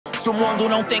Se o mundo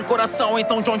não tem coração,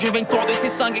 então de onde vem todo esse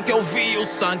sangue que eu vi? O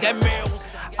sangue é meu.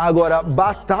 Agora,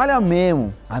 batalha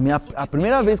mesmo. A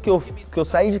primeira vez que eu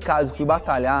saí de casa e fui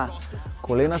batalhar,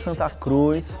 colei na Santa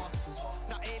Cruz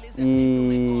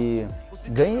e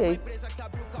ganhei.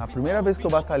 A primeira vez que eu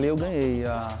batalhei, eu ganhei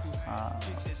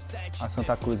a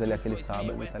Santa Cruz ali aquele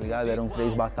sábado, tá ligado? Eram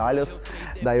 3 batalhas,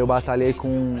 daí eu batalhei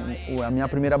com... A minha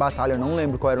primeira batalha, eu não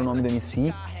lembro qual era o nome do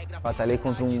MC, batalhei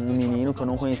contra um menino que eu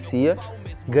não conhecia,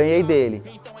 ganhei dele.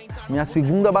 Minha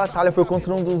segunda batalha foi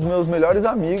contra um dos meus melhores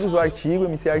amigos, o Artigo,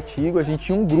 MC Artigo, a gente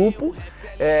tinha um grupo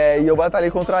e eu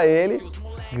batalhei contra ele,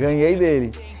 ganhei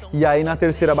dele. E aí na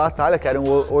terceira batalha, que eram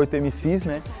 8 MCs,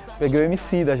 né, peguei o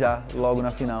Emicida já, logo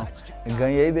na final.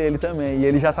 Ganhei dele também. E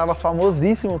ele já tava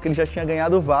famosíssimo, porque ele já tinha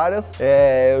ganhado várias.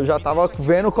 Eu já tava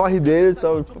vendo o corre dele,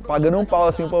 tava pagando um pau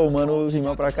assim, pô, mano,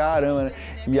 rima pra caramba, né?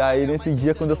 E aí nesse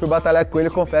dia, quando eu fui batalhar com ele,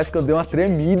 eu confesso que eu dei uma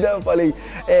tremida. Eu falei,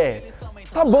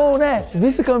 tá bom, né?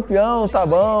 Vice-campeão, tá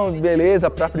bom, beleza,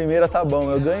 pra primeira tá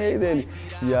bom. Eu ganhei dele.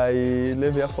 E aí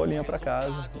levei a folhinha pra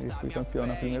casa e fui campeão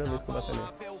na primeira vez que eu batalhei.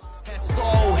 É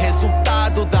só o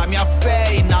resultado da minha fé.